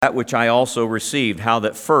That which I also received, how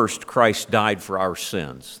that first Christ died for our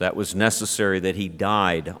sins. That was necessary that he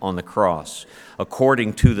died on the cross,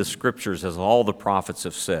 according to the Scriptures, as all the prophets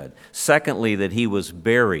have said. Secondly, that he was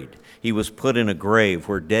buried. He was put in a grave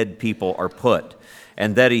where dead people are put.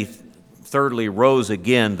 And that he thirdly rose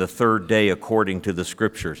again the third day according to the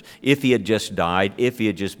Scriptures. If he had just died, if he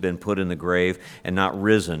had just been put in the grave and not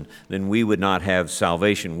risen, then we would not have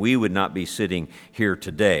salvation. We would not be sitting here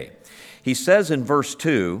today. He says in verse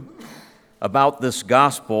 2 about this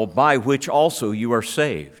gospel, by which also you are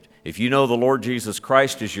saved. If you know the Lord Jesus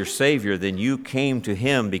Christ as your Savior, then you came to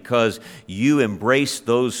him because you embraced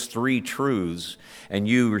those three truths and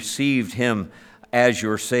you received him as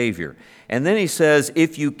your Savior. And then he says,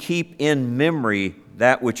 if you keep in memory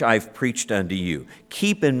that which I've preached unto you.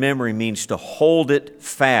 Keep in memory means to hold it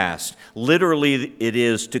fast. Literally, it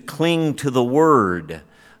is to cling to the word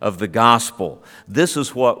of the gospel. This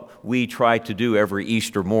is what we try to do every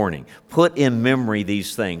Easter morning. Put in memory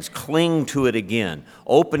these things. Cling to it again.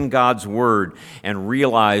 Open God's word and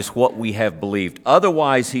realize what we have believed.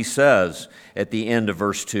 Otherwise, he says at the end of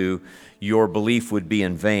verse 2, your belief would be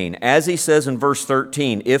in vain. As he says in verse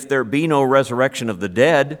 13, if there be no resurrection of the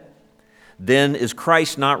dead, then is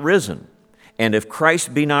Christ not risen? And if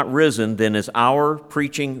Christ be not risen, then is our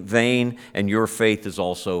preaching vain, and your faith is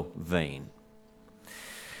also vain.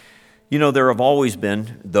 You know, there have always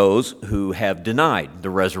been those who have denied the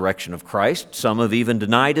resurrection of Christ. Some have even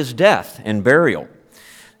denied his death and burial.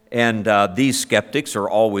 And these skeptics are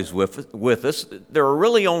always with us. There are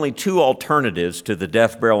really only two alternatives to the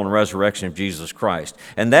death, burial, and resurrection of Jesus Christ.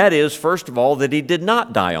 And that is, first of all, that he did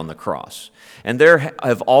not die on the cross. And there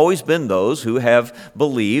have always been those who have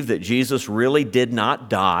believed that Jesus really did not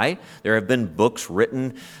die. There have been books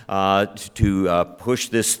written to push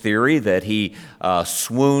this theory that he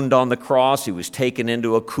swooned on the cross. He was taken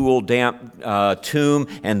into a cool, damp tomb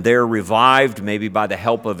and there revived, maybe by the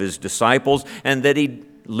help of his disciples, and that he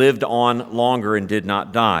lived on longer and did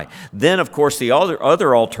not die. Then, of course, the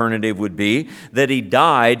other alternative would be that he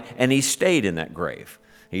died and he stayed in that grave.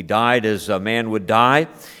 He died as a man would die,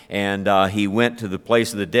 and he went to the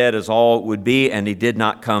place of the dead as all it would be, and he did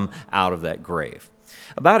not come out of that grave.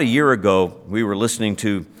 About a year ago, we were listening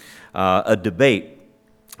to a debate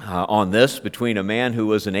on this between a man who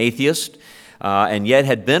was an atheist and yet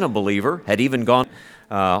had been a believer, had even gone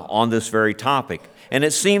on this very topic. And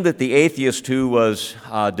it seemed that the atheist who was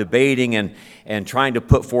debating and trying to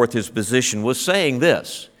put forth his position was saying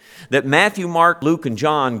this, that Matthew, Mark, Luke, and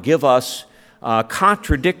John give us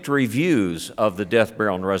contradictory views of the death,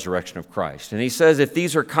 burial, and resurrection of Christ. And he says, if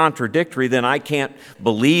these are contradictory, then I can't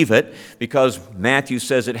believe it because Matthew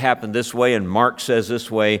says it happened this way and Mark says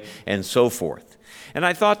this way and so forth. And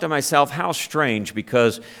I thought to myself, how strange,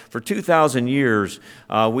 because for 2,000 years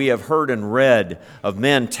we have heard and read of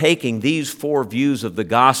men taking these four views of the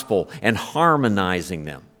gospel and harmonizing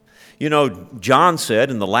them. You know, John said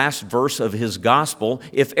in the last verse of his gospel,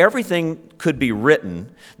 if everything could be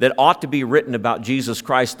written that ought to be written about Jesus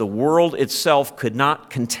Christ, the world itself could not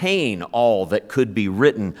contain all that could be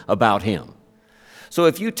written about him. So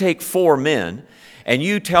if you take four men and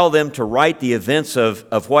you tell them to write the events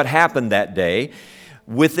of what happened that day,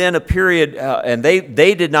 within a period, and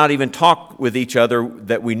they did not even talk with each other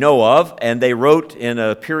that we know of, and they wrote in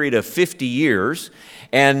a period of 50 years,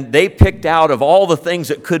 and they picked out of all the things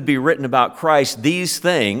that could be written about Christ, these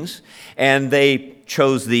things, and they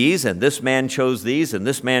chose these, and this man chose these, and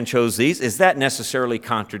this man chose these. Is that necessarily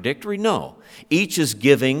contradictory? No. Each is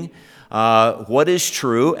giving what is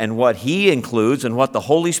true and what he includes and what the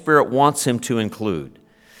Holy Spirit wants him to include.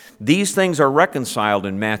 These things are reconciled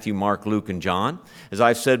in Matthew, Mark, Luke, and John. As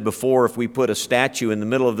I've said before, if we put a statue in the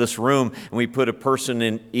middle of this room and we put a person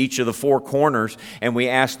in each of the four corners and we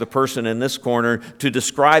ask the person in this corner to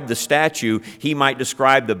describe the statue, he might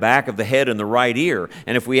describe the back of the head and the right ear.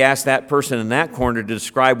 And if we ask that person in that corner to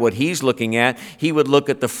describe what he's looking at, he would look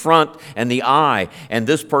at the front and the eye, and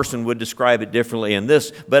this person would describe it differently in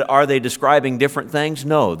this. But are they describing different things?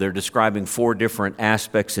 No, they're describing four different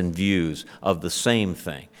aspects and views of the same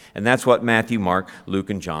thing. And that's what Matthew, Mark, Luke,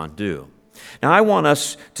 and John do. Now, I want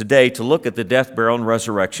us today to look at the death, burial, and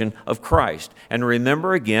resurrection of Christ and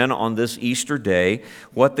remember again on this Easter day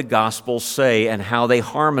what the Gospels say and how they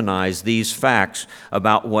harmonize these facts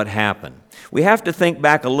about what happened. We have to think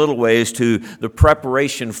back a little ways to the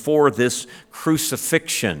preparation for this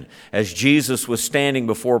crucifixion as Jesus was standing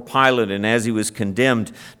before Pilate and as he was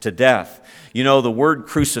condemned to death. You know, the word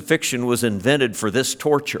crucifixion was invented for this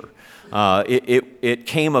torture. It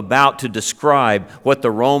came about to describe what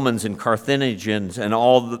the Romans and Carthaginians and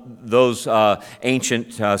all those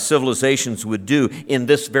ancient civilizations would do in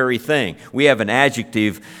this very thing. We have an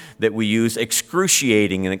adjective that we use,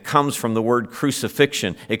 excruciating, and it comes from the word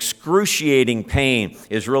crucifixion. Excruciating pain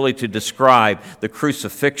is really to describe the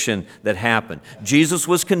crucifixion that happened. Jesus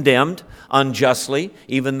was condemned unjustly,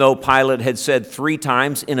 even though Pilate had said 3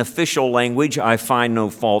 times in official language, "I find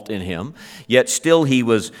no fault in him." Yet still he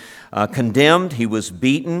was condemned, he was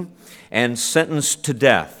beaten, and sentenced to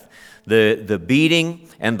death. The beating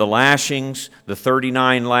and the lashings, the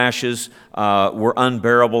 39 lashes, were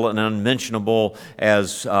unbearable and unmentionable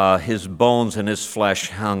as his bones and his flesh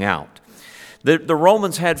hung out. The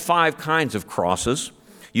Romans had 5 kinds of crosses.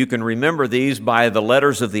 You can remember these by the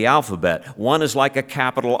letters of the alphabet. One is like a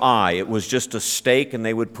capital I. It was just a stake, and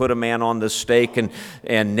they would put a man on the stake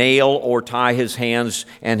and nail or tie his hands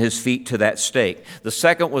and his feet to that stake. The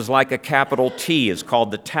second was like a capital T. It's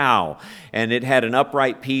called the Tau, and it had an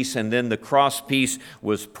upright piece, and then the cross piece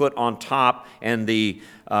was put on top, and the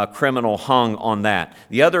criminal hung on that.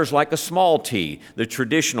 The other is like a small T, the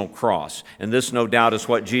traditional cross, and this no doubt is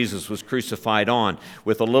what Jesus was crucified on,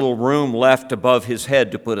 with a little room left above his head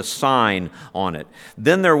to put a sign on it.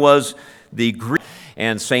 Then there was the Greek,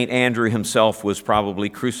 and St. Andrew himself was probably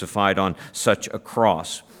crucified on such a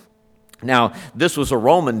cross. Now, this was a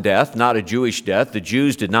Roman death, not a Jewish death. The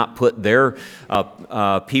Jews did not put their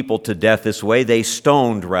people to death this way. They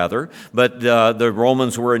stoned, rather. But the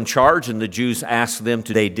Romans were in charge, and the Jews asked them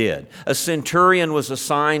to. They did. A centurion was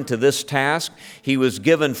assigned to this task. He was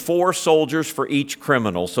given 4 soldiers for each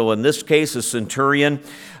criminal. So in this case, a centurion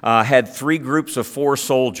had 3 groups of 4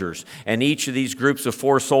 soldiers, and each of these groups of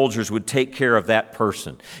 4 soldiers would take care of that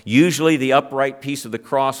person. Usually the upright piece of the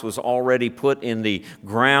cross was already put in the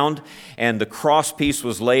ground, and the cross piece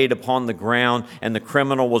was laid upon the ground, and the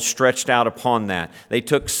criminal was stretched out upon that. They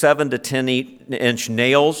took 7 to 10-inch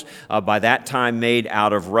nails, by that time made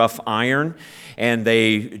out of rough iron, and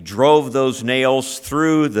they drove those nails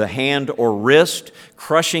through the hand or wrist,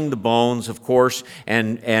 crushing the bones, of course,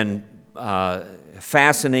 and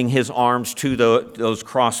fastening his arms to those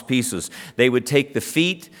cross pieces. They would take the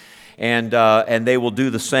feet, and they will do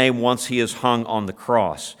the same once he is hung on the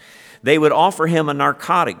cross. They would offer him a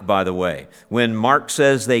narcotic, by the way. When Mark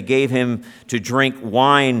says they gave him to drink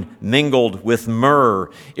wine mingled with myrrh,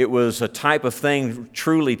 it was a type of thing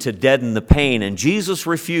truly to deaden the pain, and Jesus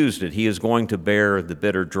refused it. He is going to bear the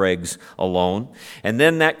bitter dregs alone. And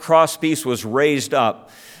then that cross-piece was raised up.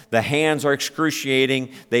 The hands are excruciating.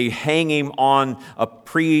 They hang him on a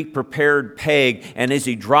pre-prepared peg, and as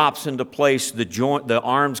he drops into place, the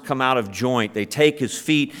arms come out of joint. They take his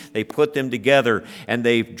feet, they put them together, and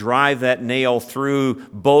they drive that nail through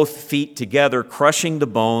both feet together, crushing the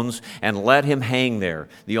bones, and let him hang there.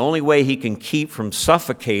 The only way he can keep from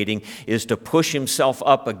suffocating is to push himself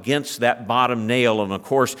up against that bottom nail, and of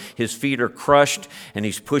course, his feet are crushed, and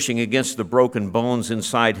he's pushing against the broken bones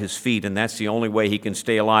inside his feet, and that's the only way he can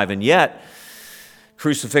stay alive. And yet,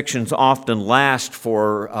 crucifixions often last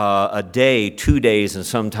for a day, 2 days, and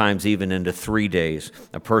sometimes even into 3 days.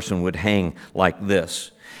 A person would hang like this.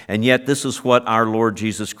 And yet this is what our Lord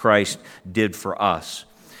Jesus Christ did for us.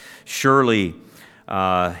 Surely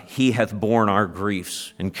he hath borne our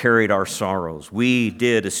griefs and carried our sorrows. We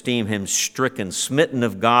did esteem him stricken, smitten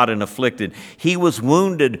of God, and afflicted. He was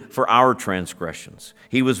wounded for our transgressions.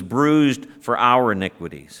 He was bruised for our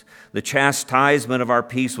iniquities. The chastisement of our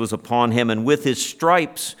peace was upon him, and with his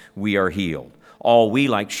stripes we are healed. All we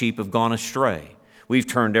like sheep have gone astray. We've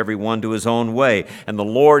turned every one to his own way, and the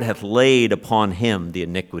Lord hath laid upon him the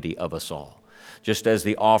iniquity of us all. Just as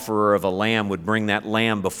the offerer of a lamb would bring that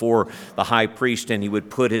lamb before the high priest, and he would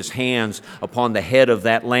put his hands upon the head of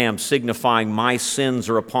that lamb, signifying my sins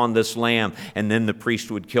are upon this lamb, and then the priest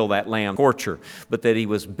would kill that lamb, torture, but that he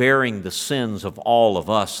was bearing the sins of all of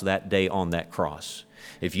us that day on that cross.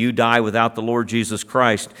 If you die without the Lord Jesus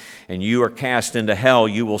Christ and you are cast into hell,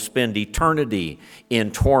 you will spend eternity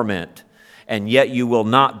in torment, and yet you will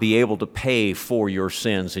not be able to pay for your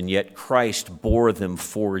sins, and yet Christ bore them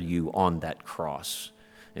for you on that cross,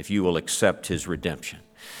 if you will accept his redemption.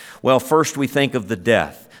 Well, first we think of the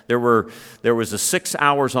death. There was a 6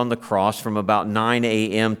 hours on the cross from about 9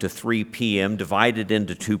 a.m. to 3 p.m., divided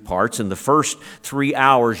into 2 parts. In the first 3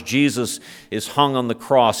 hours, Jesus is hung on the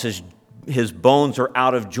cross. His bones are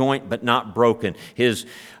out of joint but not broken. His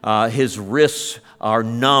wrists are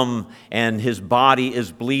numb and his body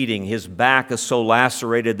is bleeding. His back is so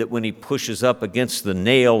lacerated that when he pushes up against the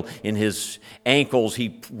nail in his ankles,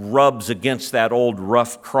 he rubs against that old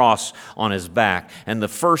rough cross on his back. And the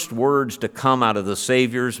first words to come out of the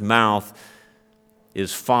Savior's mouth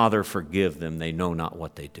is, Father, forgive them. They know not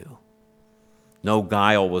what they do. No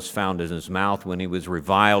guile was found in his mouth. When he was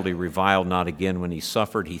reviled, he reviled not again. When he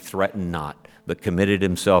suffered, he threatened not, but committed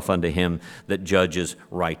himself unto him that judges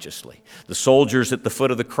righteously. The soldiers at the foot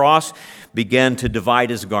of the cross began to divide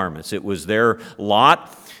his garments. It was their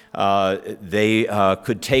lot. They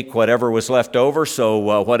could take whatever was left over,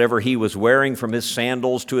 so whatever he was wearing, from his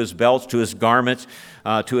sandals to his belts to his garments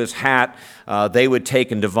to his hat, they would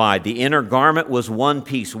take and divide. The inner garment was one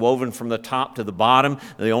piece woven from the top to the bottom.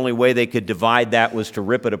 The only way they could divide that was to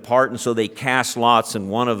rip it apart, and so they cast lots, and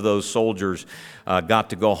one of those soldiers got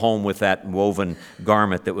to go home with that woven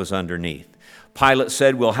garment that was underneath. Pilate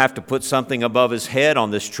said, we'll have to put something above his head on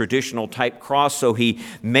this traditional type cross, so he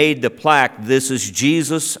made the plaque, "This is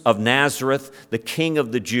Jesus of Nazareth, the King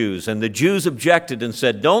of the Jews." And the Jews objected and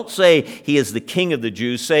said, don't say he is the King of the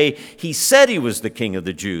Jews, say he said he was the King of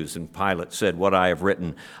the Jews. And Pilate said, what I have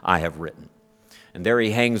written, I have written. And there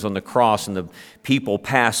he hangs on the cross, and the people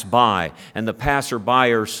pass by, and the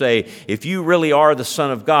passerbyers say, if you really are the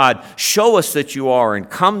Son of God, show us that you are, and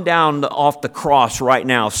come down off the cross right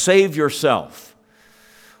now. Save yourself.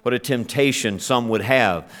 What a temptation some would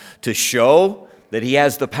have to show that he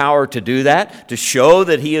has the power to do that, to show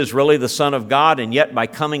that he is really the Son of God, and yet by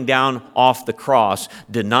coming down off the cross,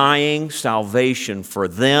 denying salvation for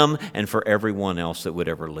them and for everyone else that would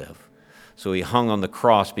ever live. So he hung on the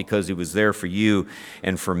cross because he was there for you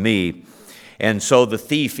and for me. And so the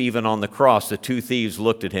thief, even on the cross, the two thieves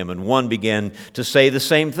looked at him, and one began to say the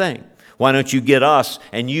same thing. Why don't you get us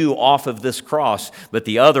and you off of this cross? But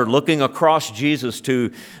the other, looking across Jesus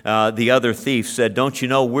to the other thief, said, don't you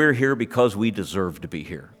know we're here because we deserve to be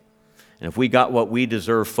here? And if we got what we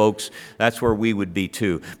deserve, folks, that's where we would be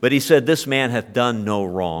too. But he said, this man hath done no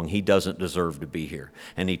wrong. He doesn't deserve to be here.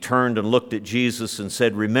 And he turned and looked at Jesus and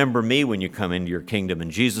said, remember me when you come into your kingdom.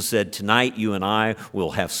 And Jesus said, tonight you and I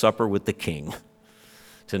will have supper with the King.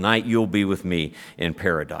 Tonight you'll be with me in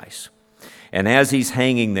paradise. And as he's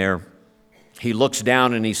hanging there, he looks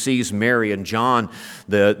down and he sees Mary, and John,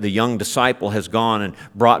 the young disciple, has gone and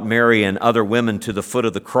brought Mary and other women to the foot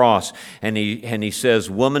of the cross. And he says,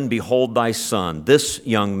 woman, behold thy son. This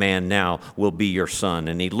young man now will be your son.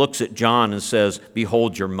 And he looks at John and says,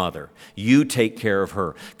 behold your mother. You take care of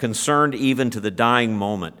her. Concerned even to the dying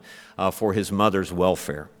moment for his mother's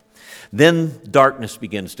welfare. Then darkness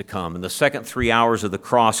begins to come, and the second 3 hours of the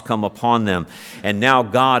cross come upon them. And now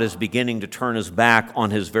God is beginning to turn his back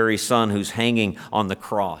on his very son who's hanging on the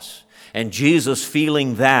cross. And Jesus,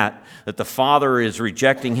 feeling that the Father is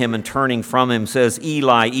rejecting him and turning from him, says,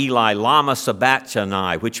 Eli, Eli, lama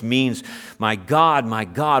sabachthani, which means, my God,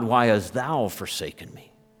 why hast thou forsaken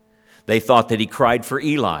me? They thought that he cried for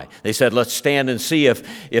Eli. They said, let's stand and see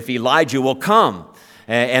if Elijah will come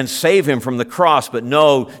and save him from the cross. But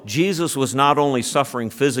no, Jesus was not only suffering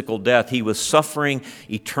physical death, he was suffering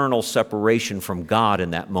eternal separation from God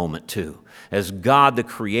in that moment too. As God, the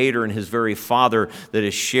Creator, and his very Father that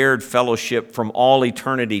has shared fellowship from all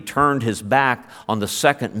eternity, turned his back on the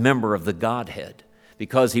second member of the Godhead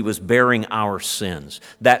because he was bearing our sins.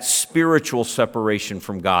 That spiritual separation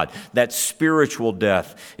from God, that spiritual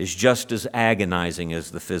death is just as agonizing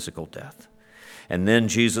as the physical death. And then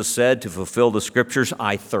Jesus said, to fulfill the Scriptures,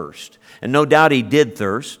 I thirst. And no doubt he did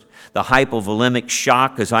thirst. The hypovolemic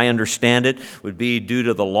shock, as I understand it, would be due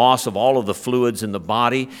to the loss of all of the fluids in the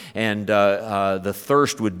body, and the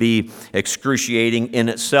thirst would be excruciating in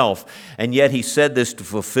itself. And yet he said this to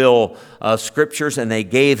fulfill Scriptures, and they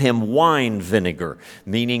gave him wine vinegar,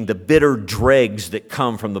 meaning the bitter dregs that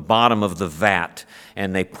come from the bottom of the vat,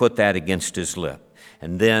 and they put that against his lip.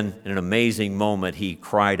 And then, in an amazing moment, he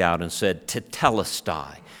cried out and said,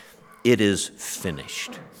 Tetelestai, it is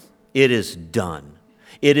finished. It is done.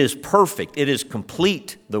 It is perfect. It is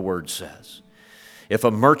complete, the word says. If a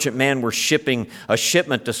merchantman were shipping a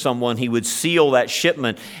shipment to someone, he would seal that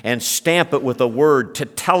shipment and stamp it with a word,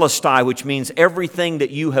 Tetelestai, which means everything that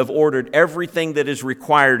you have ordered, everything that is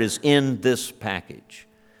required is in this package.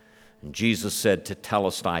 And Jesus said to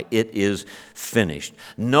Tetelestai, it is finished.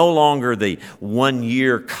 No longer the 1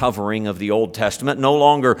 year covering of the Old Testament, no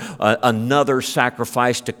longer another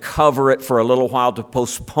sacrifice to cover it for a little while, to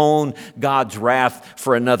postpone God's wrath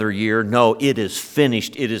for another year. No, it is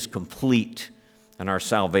finished, it is complete, and our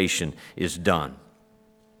salvation is done.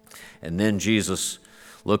 And then Jesus,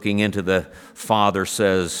 looking into the Father,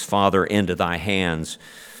 says, Father, into thy hands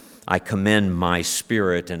I commend my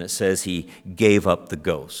spirit. And it says he gave up the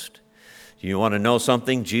ghost. You want to know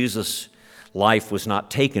something? Jesus' life was not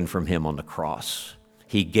taken from him on the cross.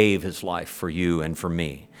 He gave his life for you and for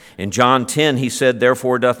me. In John 10, he said,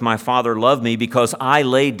 therefore doth my Father love me, because I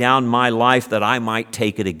laid down my life that I might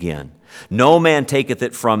take it again. No man taketh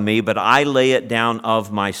it from me, but I lay it down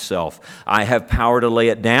of myself. I have power to lay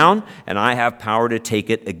it down, and I have power to take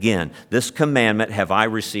it again. This commandment have I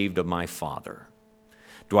received of my Father."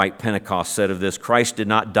 Dwight Pentecost said of this, "Christ did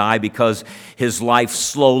not die because his life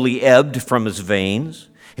slowly ebbed from his veins.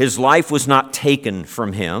 His life was not taken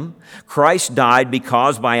from him. Christ died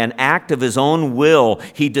because by an act of his own will,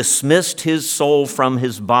 he dismissed his soul from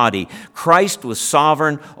his body. Christ was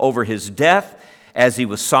sovereign over his death as he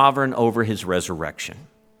was sovereign over his resurrection."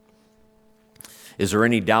 Is there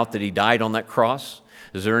any doubt that he died on that cross?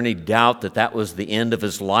 Is there any doubt that that was the end of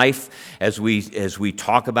his life as we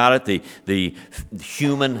talk about it, the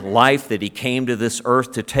human life that he came to this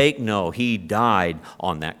earth to take? No, he died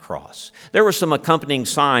on that cross. There were some accompanying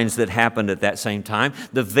signs that happened at that same time.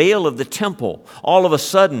 The veil of the temple all of a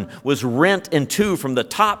sudden was rent in two from the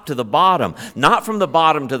top to the bottom. Not from the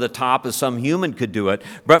bottom to the top as some human could do it,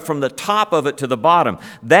 but from the top of it to the bottom.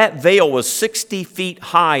 That veil was 60 feet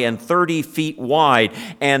high and 30 feet wide,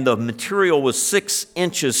 and the material was 6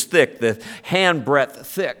 inches thick, the hand breadth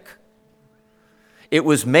thick. It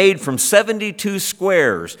was made from 72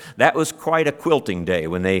 squares. That was quite a quilting day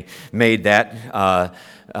when they made that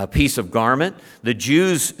piece of garment. The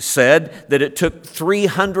Jews said that it took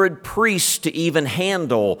 300 priests to even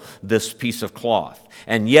handle this piece of cloth.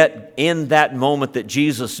 And yet, in that moment that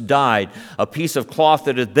Jesus died, a piece of cloth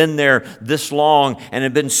that had been there this long and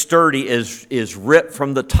had been sturdy is ripped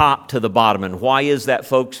from the top to the bottom. And why is that,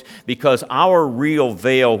 folks? Because our real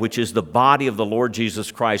veil, which is the body of the Lord Jesus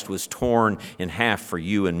Christ, was torn in half for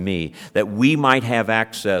you and me, that we might have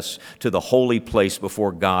access to the holy place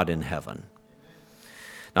before God in heaven.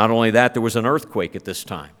 Not only that, there was an earthquake at this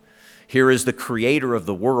time. Here is the creator of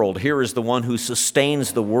the world. Here is the one who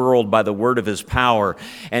sustains the world by the word of his power.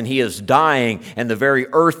 And he is dying, and the very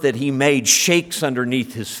earth that he made shakes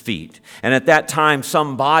underneath his feet. And at that time,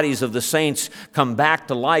 some bodies of the saints come back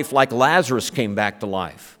to life like Lazarus came back to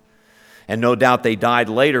life. And no doubt they died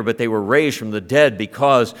later, but they were raised from the dead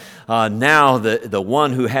because now the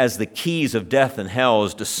one who has the keys of death and hell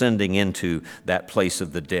is descending into that place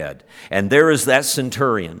of the dead. And there is that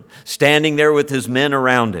centurion standing there with his men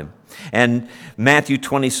around him. And Matthew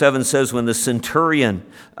 27 says, when the centurion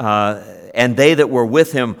and they that were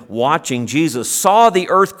with him watching Jesus saw the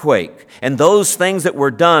earthquake and those things that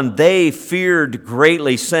were done, they feared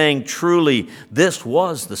greatly, saying, "Truly, this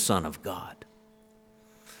was the Son of God."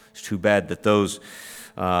 It's too bad that those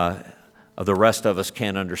of the rest of us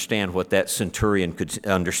can't understand what that centurion could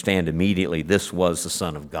understand immediately. This was the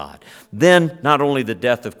Son of God. Then, not only the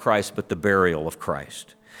death of Christ, but the burial of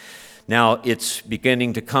Christ. Now, it's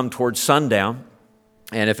beginning to come towards sundown.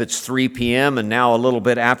 And if it's 3 p.m. and now a little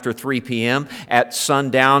bit after 3 p.m., at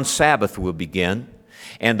sundown, Sabbath will begin.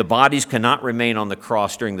 And the bodies cannot remain on the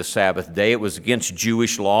cross during the Sabbath day. It was against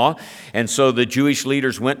Jewish law. And so the Jewish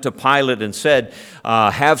leaders went to Pilate and said,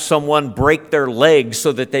 have someone break their legs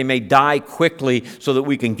so that they may die quickly so that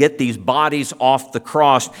we can get these bodies off the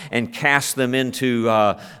cross and cast them into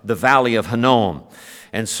the valley of Hinnom.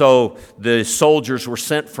 And so the soldiers were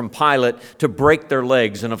sent from Pilate to break their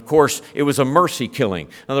legs. And of course, it was a mercy killing.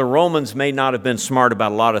 Now, the Romans may not have been smart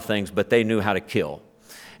about a lot of things, but they knew how to kill.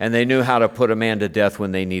 And they knew how to put a man to death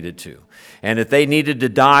when they needed to. And if they needed to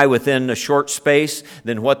die within a short space,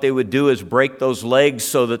 then what they would do is break those legs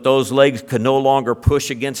so that those legs could no longer push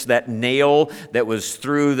against that nail that was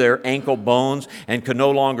through their ankle bones and could no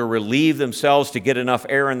longer relieve themselves to get enough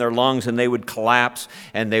air in their lungs, and they would collapse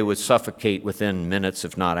and they would suffocate within minutes,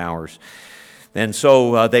 if not hours. And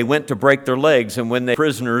so they went to break their legs, and when the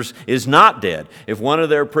prisoners is not dead, if one of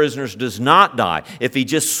their prisoners does not die, if he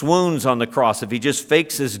just swoons on the cross, if he just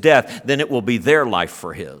fakes his death, then it will be their life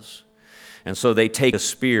for his. And so they take a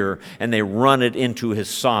spear and they run it into his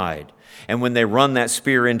side. And when they run that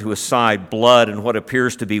spear into his side, blood and what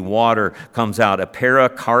appears to be water comes out. A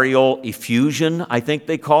pericardial effusion, I think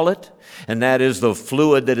they call it. And that is the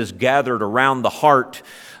fluid that is gathered around the heart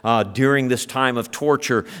during this time of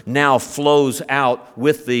torture now flows out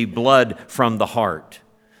with the blood from the heart.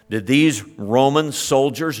 Did these Roman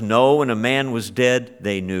soldiers know when a man was dead?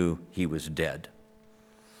 They knew he was dead.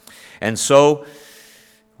 And so,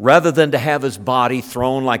 rather than to have his body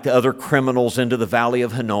thrown like the other criminals into the valley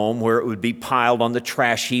of Hinnom, where it would be piled on the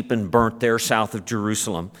trash heap and burnt there south of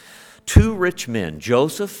Jerusalem, 2 rich men,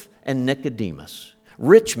 Joseph and Nicodemus,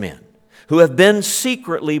 rich men, who have been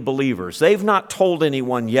secretly believers. They've not told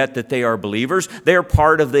anyone yet that they are believers. They are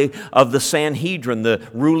part of the Sanhedrin, the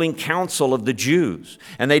ruling council of the Jews.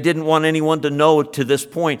 And they didn't want anyone to know to this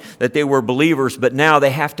point that they were believers, but now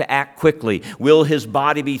they have to act quickly. Will his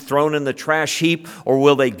body be thrown in the trash heap, or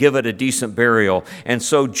will they give it a decent burial? And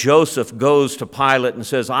so Joseph goes to Pilate and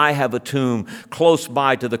says, I have a tomb close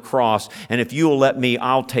by to the cross, and if you will let me,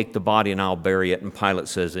 I'll take the body and I'll bury it. And Pilate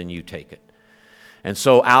says, then you take it. And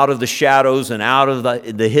so out of the shadows and out of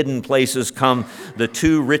the hidden places come the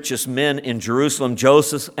two richest men in Jerusalem,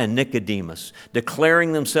 Joseph and Nicodemus,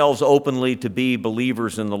 declaring themselves openly to be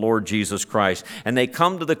believers in the Lord Jesus Christ. And they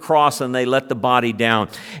come to the cross and they let the body down.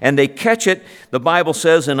 And they catch it, the Bible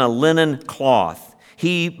says, in a linen cloth.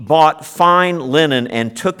 He bought fine linen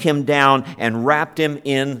and took him down and wrapped him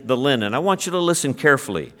in the linen. I want you to listen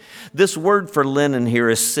carefully. This word for linen here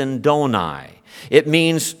is sindonai. It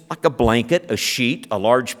means like a blanket, a sheet, a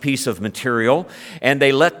large piece of material, and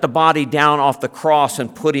they let the body down off the cross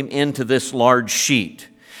and put him into this large sheet.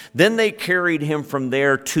 Then they carried him from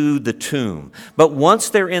there to the tomb. But once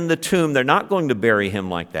they're in the tomb, they're not going to bury him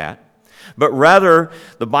like that. But rather,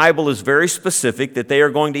 the Bible is very specific that they are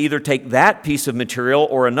going to either take that piece of material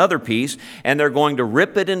or another piece, and they're going to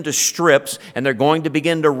rip it into strips, and they're going to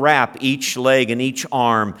begin to wrap each leg and each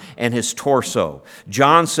arm and his torso.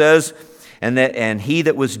 John says, and he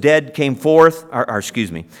that was dead came forth,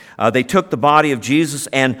 they took the body of Jesus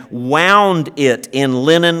and wound it in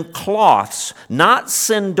linen cloths, not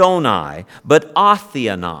sindonai, but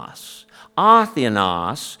athionos.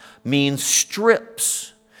 Athionos means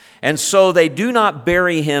strips. And so they do not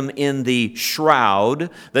bury him in the shroud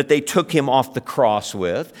that they took him off the cross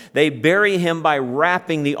with. They bury him by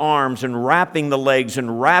wrapping the arms and wrapping the legs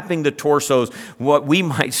and wrapping the torsos. What we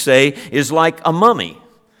might say is like a mummy.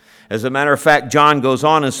 As a matter of fact, John goes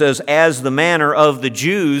on and says, as the manner of the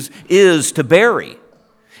Jews is to bury.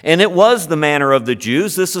 And it was the manner of the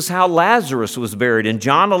Jews. This is how Lazarus was buried. In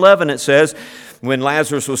John 11 it says, when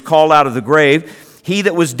Lazarus was called out of the grave, he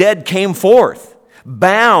that was dead came forth,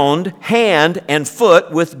 bound hand and foot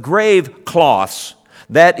with grave cloths,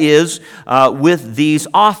 that is, with these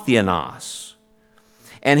athionos.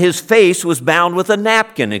 And his face was bound with a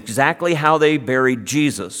napkin, exactly how they buried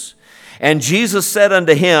Jesus. And Jesus said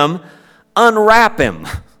unto him, unwrap him,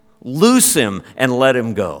 loose him, and let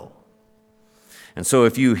him go. And so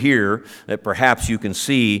if you hear that perhaps you can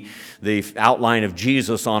see the outline of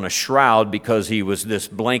Jesus on a shroud because this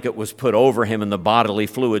blanket was put over him and the bodily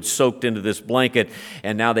fluid soaked into this blanket,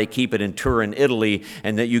 and now they keep it in Turin, Italy,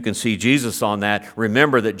 and that you can see Jesus on that,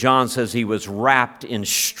 remember that John says he was wrapped in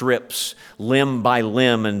strips, limb by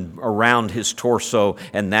limb, and around his torso,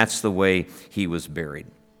 and that's the way he was buried.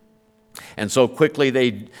 And so quickly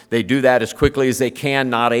they do that as quickly as they can,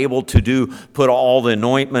 not able to put all the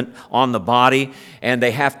anointment on the body, and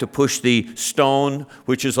they have to push the stone,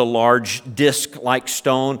 which is a large disc-like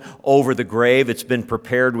stone, over the grave. It's been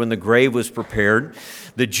prepared when the grave was prepared.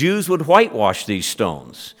 The Jews would whitewash these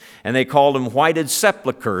stones, and they called them whited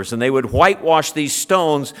sepulchres, and they would whitewash these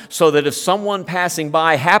stones so that if someone passing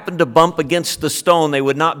by happened to bump against the stone, they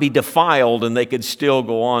would not be defiled, and they could still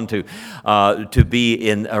go on to be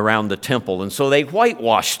in around the temple. And so they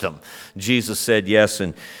whitewashed them. Jesus said, yes,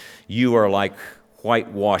 and you are like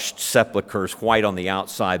whitewashed sepulchres, white on the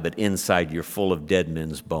outside, but inside you're full of dead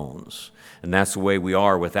men's bones. And that's the way we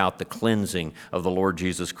are without the cleansing of the Lord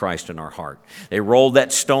Jesus Christ in our heart. They rolled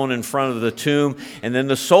that stone in front of the tomb, and then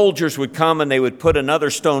the soldiers would come and they would put another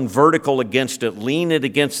stone vertical against it, lean it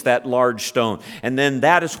against that large stone. And then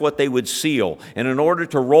that is what they would seal. And in order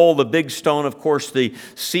to roll the big stone, of course, the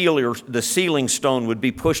sealing stone would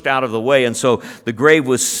be pushed out of the way. And so the grave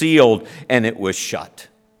was sealed and it was shut.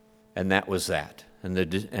 And that was that. And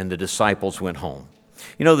the disciples went home.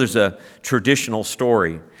 You know, there's a traditional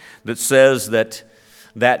story that says that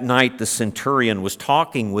night the centurion was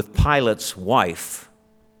talking with Pilate's wife.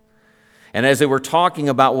 And as they were talking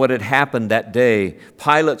about what had happened that day,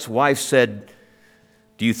 Pilate's wife said,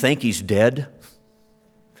 do you think he's dead?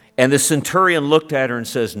 And the centurion looked at her and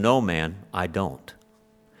says, no, man, I don't.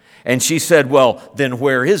 And she said, well, then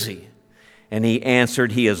where is he? And he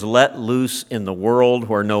answered, he is let loose in the world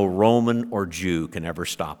where no Roman or Jew can ever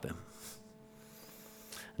stop him.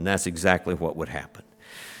 And that's exactly what would happen.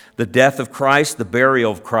 The death of Christ, the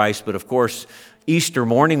burial of Christ, but of course, Easter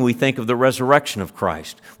morning, we think of the resurrection of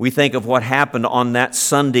Christ. We think of what happened on that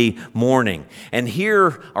Sunday morning. And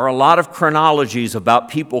here are a lot of chronologies about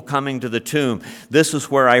people coming to the tomb. This is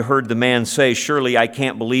where I heard the man say, surely I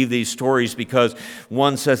can't believe these stories because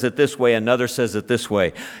one says it this way, another says it this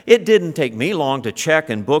way. It didn't take me long to check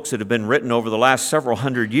in books that have been written over the last several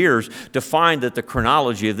hundred years to find that the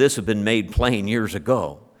chronology of this had been made plain years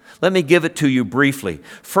ago. Let me give it to you briefly.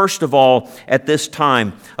 First of all, at this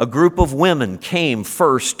time, a group of women came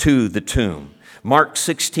first to the tomb. Mark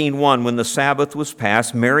 16:1, when the Sabbath was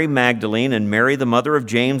past, Mary Magdalene and Mary, the mother of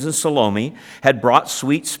James and Salome, had brought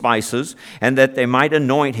sweet spices, and that they might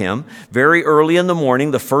anoint him. Very early in the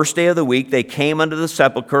morning, the first day of the week, they came unto the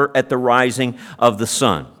sepulchre at the rising of the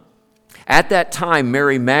sun. At that time,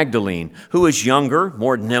 Mary Magdalene, who is younger,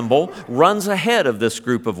 more nimble, runs ahead of this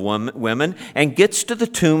group of women and gets to the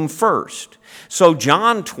tomb first. So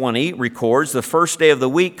John 20 records, the first day of the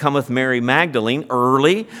week cometh Mary Magdalene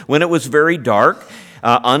early, when it was very dark,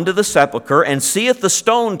 unto the sepulchre, and seeth the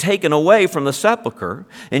stone taken away from the sepulchre.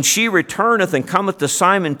 And she returneth and cometh to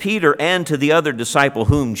Simon Peter and to the other disciple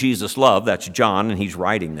whom Jesus loved, that's John, and he's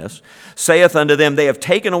writing this, saith unto them, they have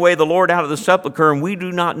taken away the Lord out of the sepulchre, and we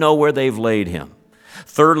do not know where they've laid him.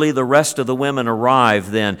 Thirdly, the rest of the women arrive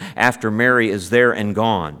then after Mary is there and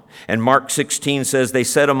gone. And Mark 16 says, they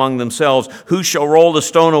said among themselves, who shall roll the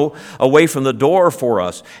stone away from the door for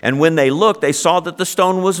us? And when they looked, they saw that the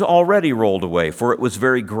stone was already rolled away, for it was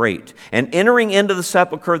very great. And entering into the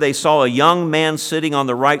sepulchre, they saw a young man sitting on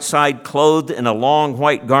the right side, clothed in a long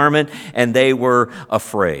white garment, and they were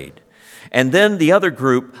afraid. And then another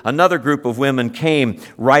group of women came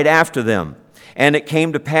right after them. And it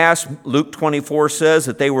came to pass, Luke 24 says,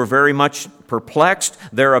 that they were very much perplexed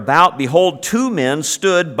thereabout. Behold, two men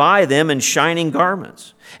stood by them in shining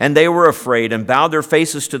garments. And they were afraid and bowed their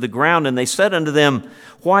faces to the ground. And they said unto them,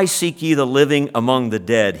 why seek ye the living among the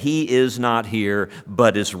dead? He is not here,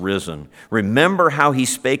 but is risen. Remember how he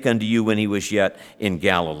spake unto you when he was yet in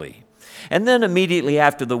Galilee. And then immediately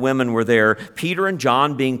after the women were there, Peter and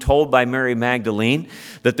John, being told by Mary Magdalene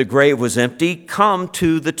that the grave was empty, come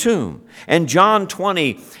to the tomb. And John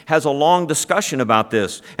 20 has a long discussion about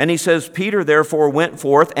this. And he says, Peter therefore went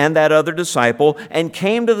forth and that other disciple and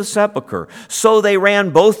came to the sepulchre. So they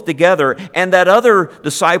ran both together, and that other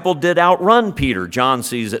disciple did outrun Peter. John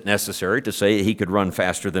sees it necessary to say he could run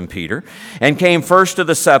faster than Peter, and came first to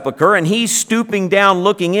the sepulchre. And he, stooping down,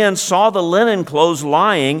 looking in, saw the linen clothes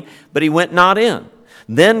lying, but he went not in.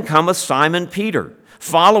 Then cometh Simon Peter,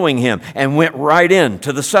 following him, and went right in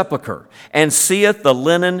to the sepulchre, and seeth the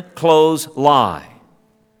linen clothes lie,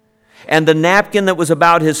 and the napkin that was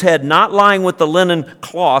about his head, not lying with the linen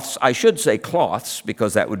cloths, I should say cloths,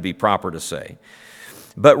 because that would be proper to say,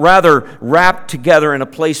 but rather wrapped together in a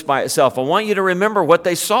place by itself. I want you to remember what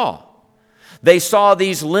they saw. They saw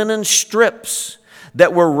these linen strips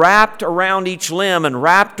that were wrapped around each limb and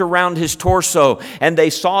wrapped around his torso, and they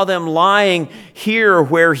saw them lying here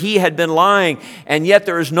where he had been lying, and yet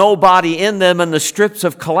there is no body in them, and the strips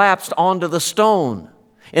have collapsed onto the stone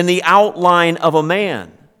in the outline of a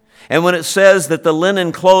man. And when it says that the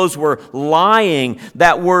linen clothes were lying,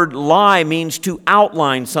 that word lie means to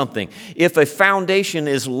outline something. If a foundation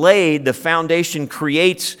is laid, the foundation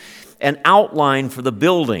creates an outline for the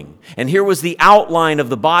building. And here was the outline of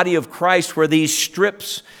the body of Christ, where these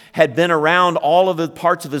strips had been around all of the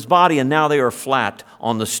parts of his body, and now they are flat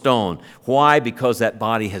on the stone. Why? Because that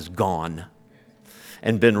body has gone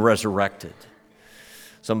and been resurrected.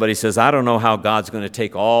 Somebody says, I don't know how God's going to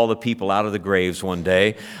take all the people out of the graves one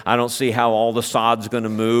day. I don't see how all the sod's going to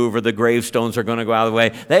move or the gravestones are going to go out of the way.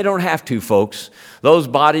 They don't have to, folks. Those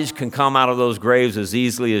bodies can come out of those graves as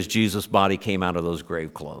easily as Jesus' body came out of those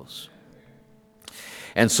grave clothes.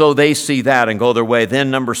 And so they see that and go their way.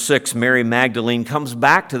 Then number 6, Mary Magdalene comes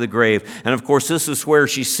back to the grave. And of course, this is where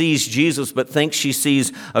she sees Jesus, but thinks she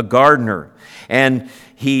sees a gardener. And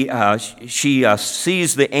she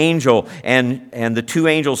sees the angel and the two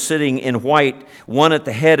angels sitting in white, one at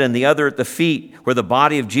the head and the other at the feet, where the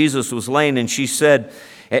body of Jesus was laying. And she said,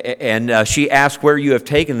 she asked where you have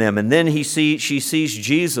taken them. And then she sees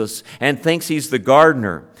Jesus and thinks he's the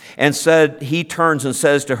gardener. And he turns and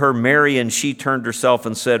says to her, Mary, and she turned herself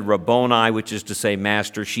and said, Rabboni, which is to say,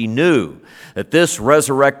 Master. She knew that this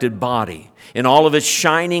resurrected body, in all of its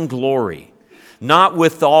shining glory, not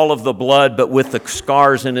with all of the blood, but with the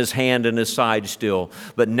scars in his hand and his side still,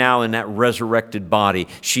 but now in that resurrected body,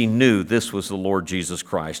 she knew this was the Lord Jesus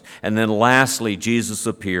Christ. And then lastly, Jesus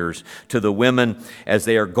appears to the women as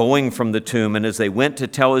they are going from the tomb. And as they went to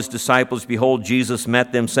tell his disciples, behold, Jesus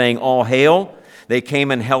met them, saying, All hail. They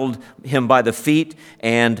came and held him by the feet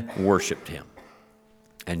and worshiped him.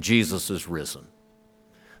 And Jesus is risen.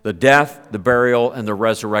 The death, the burial, and the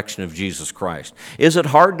resurrection of Jesus Christ. Is it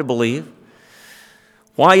hard to believe?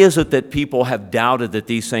 Why is it that people have doubted that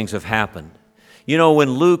these things have happened? You know,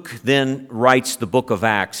 when Luke then writes the book of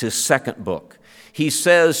Acts, his second book, he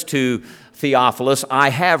says to Theophilus, I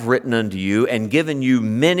have written unto you and given you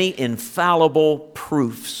many infallible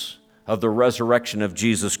proofs of the resurrection of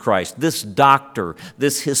Jesus Christ. This doctor,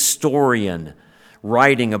 this historian,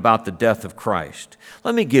 writing about the death of Christ.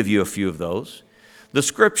 Let me give you a few of those. The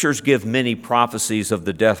Scriptures give many prophecies of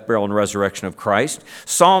the death, burial, and resurrection of Christ.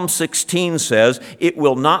 Psalm 16 says, it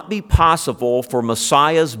will not be possible for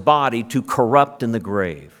Messiah's body to corrupt in the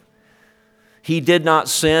grave. He did not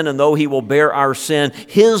sin, and though he will bear our sin,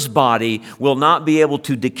 his body will not be able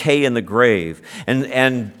to decay in the grave.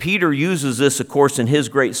 And Peter uses this, of course, in his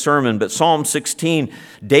great sermon. But Psalm 16,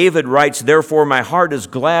 David writes, therefore my heart is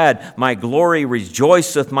glad, my glory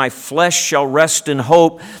rejoiceth, my flesh shall rest in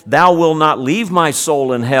hope. Thou wilt not leave my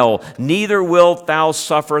soul in hell, neither wilt thou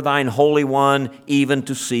suffer thine Holy One even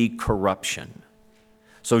to see corruption.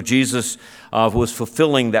 So Jesus was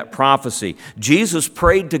fulfilling that prophecy. Jesus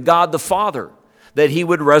prayed to God the Father that he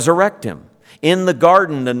would resurrect him. In the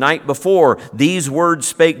garden the night before, these words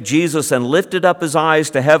spake Jesus and lifted up his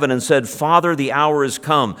eyes to heaven and said, Father, the hour is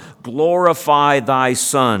come. Glorify thy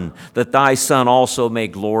Son, that thy Son also may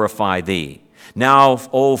glorify thee. Now,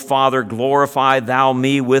 O Father, glorify thou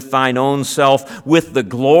me with thine own self, with the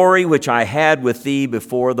glory which I had with thee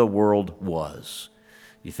before the world was.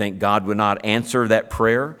 You think God would not answer that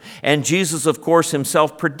prayer? And Jesus, of course,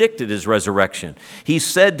 himself predicted his resurrection. He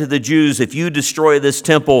said to the Jews, if you destroy this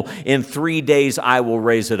temple, in 3 days I will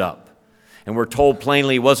raise it up. And we're told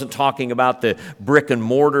plainly he wasn't talking about the brick and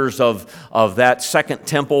mortars of that second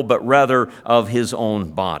temple, but rather of his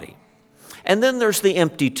own body. And then there's the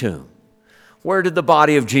empty tomb. Where did the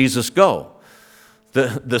body of Jesus go?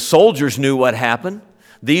 The soldiers knew what happened.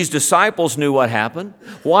 These disciples knew what happened.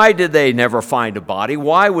 Why did they never find a body?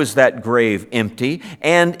 Why was that grave empty?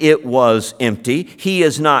 And it was empty. He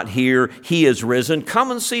is not here. He is risen.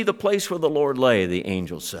 Come and see the place where the Lord lay, the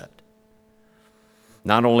angel said.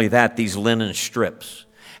 Not only that, these linen strips.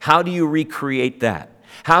 How do you recreate that?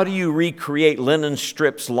 How do you recreate linen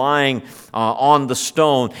strips lying on the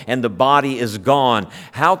stone and the body is gone?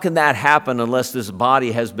 How can that happen unless this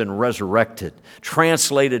body has been resurrected,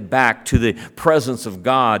 translated back to the presence of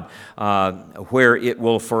God where it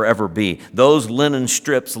will forever be? Those linen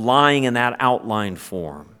strips lying in that outline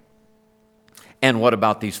form. And what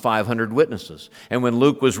about these 500 witnesses? And when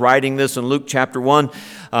Luke was writing this in Luke chapter 1,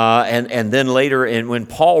 and then later, and when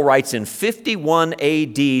Paul writes in 51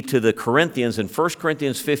 AD to the Corinthians, in 1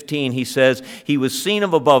 Corinthians 15, he says, he was seen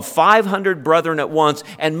of above 500 brethren at once,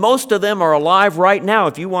 and most of them are alive right now.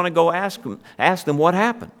 If you want to go ask them what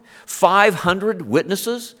happened. 500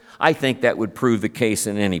 witnesses? I think that would prove the case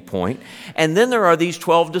at any point. And then there are these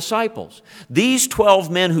 12 disciples. These 12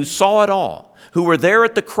 men who saw it all, who were there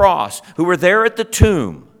at the cross, who were there at the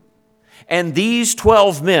tomb. And these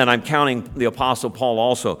 12 men, I'm counting the Apostle Paul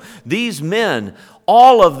also, these men,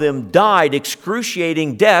 all of them died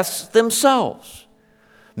excruciating deaths themselves.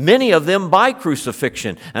 Many of them by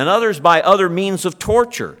crucifixion and others by other means of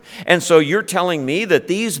torture. And so you're telling me that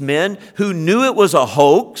these men who knew it was a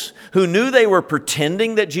hoax, who knew they were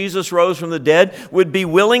pretending that Jesus rose from the dead, would be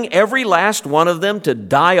willing, every last one of them, to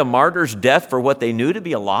die a martyr's death for what they knew to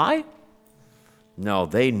be a lie? No,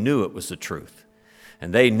 they knew it was the truth.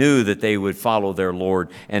 And they knew that they would follow their Lord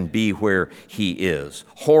and be where he is.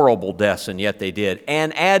 Horrible deaths, and yet they did.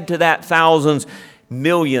 And add to that thousands,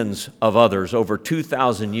 millions of others over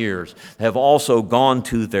 2,000 years have also gone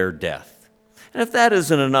to their death. And if that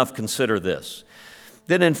isn't enough, consider this.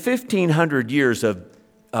 That in 1,500 years of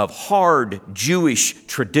hard Jewish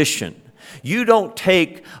tradition, you don't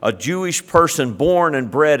take a Jewish person born and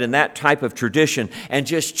bred in that type of tradition and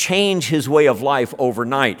just change his way of life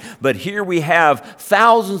overnight. But here we have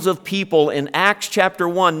thousands of people in Acts chapter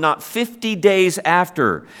 1, not 50 days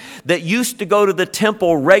after, that used to go to the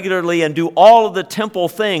temple regularly and do all of the temple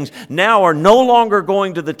things, now are no longer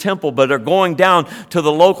going to the temple, but are going down to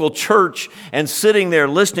the local church and sitting there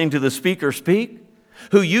listening to the speaker speak.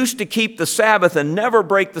 Who used to keep the Sabbath and never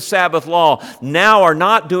break the Sabbath law, now are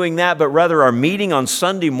not doing that, but rather are meeting on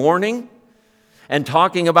Sunday morning and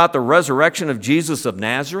talking about the resurrection of Jesus of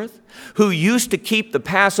Nazareth, who used to keep the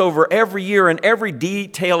Passover every year, and every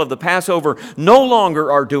detail of the Passover no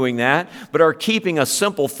longer are doing that, but are keeping a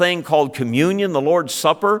simple thing called communion, the Lord's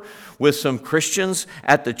Supper, with some Christians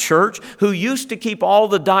at the church, who used to keep all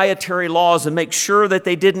the dietary laws and make sure that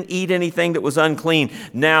they didn't eat anything that was unclean,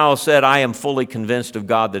 now said, I am fully convinced of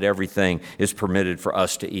God that everything is permitted for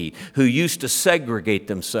us to eat. Who used to segregate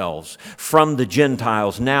themselves from the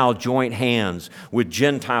Gentiles, now join hands with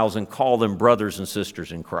Gentiles and call them brothers and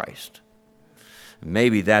sisters in Christ.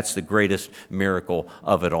 Maybe that's the greatest miracle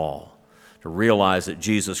of it all, to realize that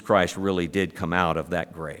Jesus Christ really did come out of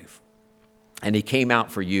that grave. And He came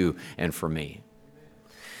out for you and for me.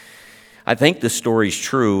 I think this story is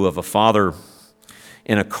true of a father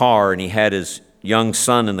in a car, and he had his young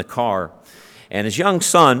son in the car. And his young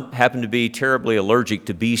son happened to be terribly allergic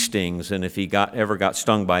to bee stings, and if he ever got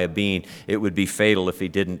stung by a bee, it would be fatal if he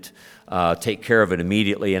didn't take care of it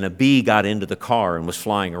immediately. And a bee got into the car and was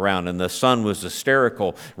flying around, and the son was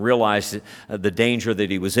hysterical, realized the danger that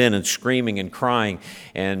he was in, and screaming and crying.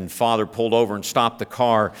 And father pulled over and stopped the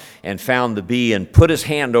car and found the bee and put his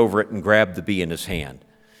hand over it and grabbed the bee in his hand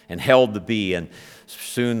and held the bee. And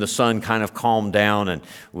soon the son kind of calmed down and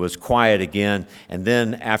was quiet again. And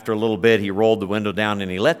then after a little bit, he rolled the window down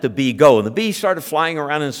and he let the bee go. And the bee started flying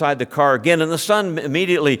around inside the car again. And the son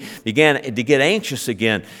immediately began to get anxious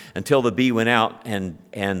again until the bee went out. And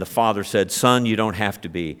the father said, son, you don't have to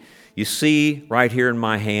be. You see right here in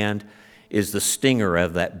my hand is the stinger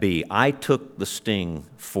of that bee. I took the sting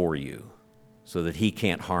for you so that he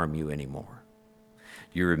can't harm you anymore.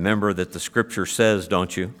 You remember that the scripture says,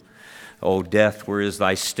 don't you? O death, where is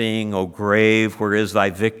thy sting? O grave, where is thy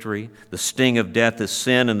victory? The sting of death is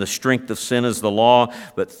sin, and the strength of sin is the law.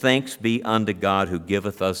 But thanks be unto God who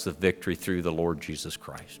giveth us the victory through the Lord Jesus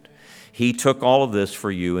Christ. He took all of this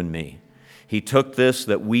for you and me. He took this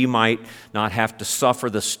that we might not have to suffer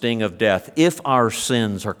the sting of death if our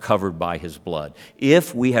sins are covered by His blood,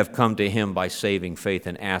 if we have come to Him by saving faith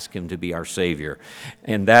and ask Him to be our Savior.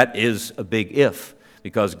 And that is a big if,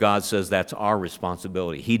 because God says that's our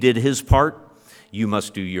responsibility. He did His part. You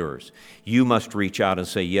must do yours. You must reach out and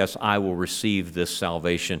say, yes, I will receive this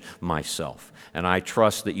salvation myself. And I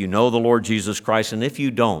trust that you know the Lord Jesus Christ, and if you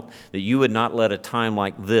don't, that you would not let a time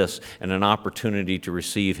like this and an opportunity to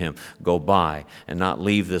receive Him go by and not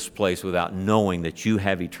leave this place without knowing that you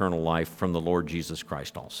have eternal life from the Lord Jesus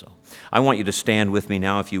Christ also. I want you to stand with me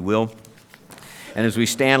now, if you will. And as we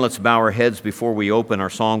stand, let's bow our heads before we open our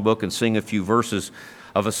songbook and sing a few verses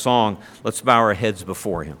of a song. Let's bow our heads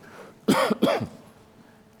before Him.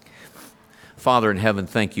 Father in heaven,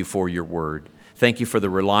 thank you for your word. Thank you for the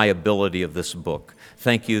reliability of this book.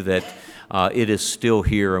 Thank you that it is still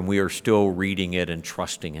here and we are still reading it and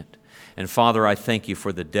trusting it. And Father, I thank you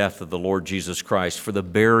for the death of the Lord Jesus Christ, for the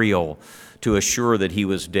burial to assure that He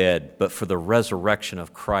was dead, but for the resurrection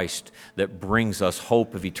of Christ that brings us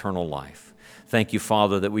hope of eternal life. Thank you,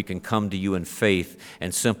 Father, that we can come to you in faith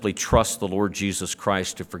and simply trust the Lord Jesus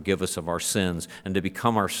Christ to forgive us of our sins and to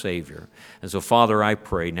become our Savior. And so, Father, I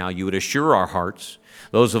pray now you would assure our hearts,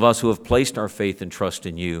 those of us who have placed our faith and trust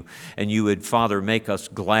in you, and you would, Father, make us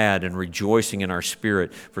glad and rejoicing in our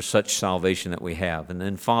spirit for such salvation that we have. And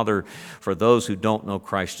then, Father, for those who don't know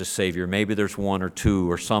Christ as Savior, maybe there's one or two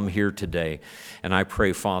or some here today, and I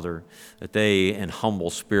pray, Father, that they in humble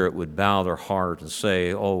spirit would bow their heart and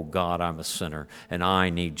say, oh God, I'm a sinner, and I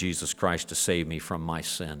need Jesus Christ to save me from my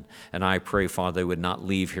sin. And I pray, Father, they would not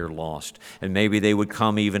leave here lost. And maybe they would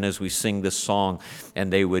come even as we sing this song,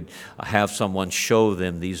 and they would have someone show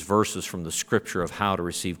them these verses from the Scripture of how to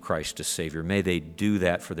receive Christ as Savior. May they do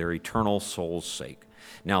that for their eternal soul's sake.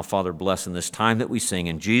 Now, Father, bless in this time that we sing.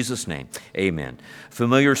 In Jesus' name, amen.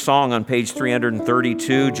 Familiar song on page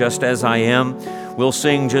 332, Just As I Am. We'll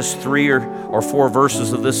sing just 3 or 4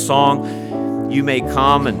 verses of this song. You may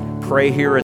come and pray here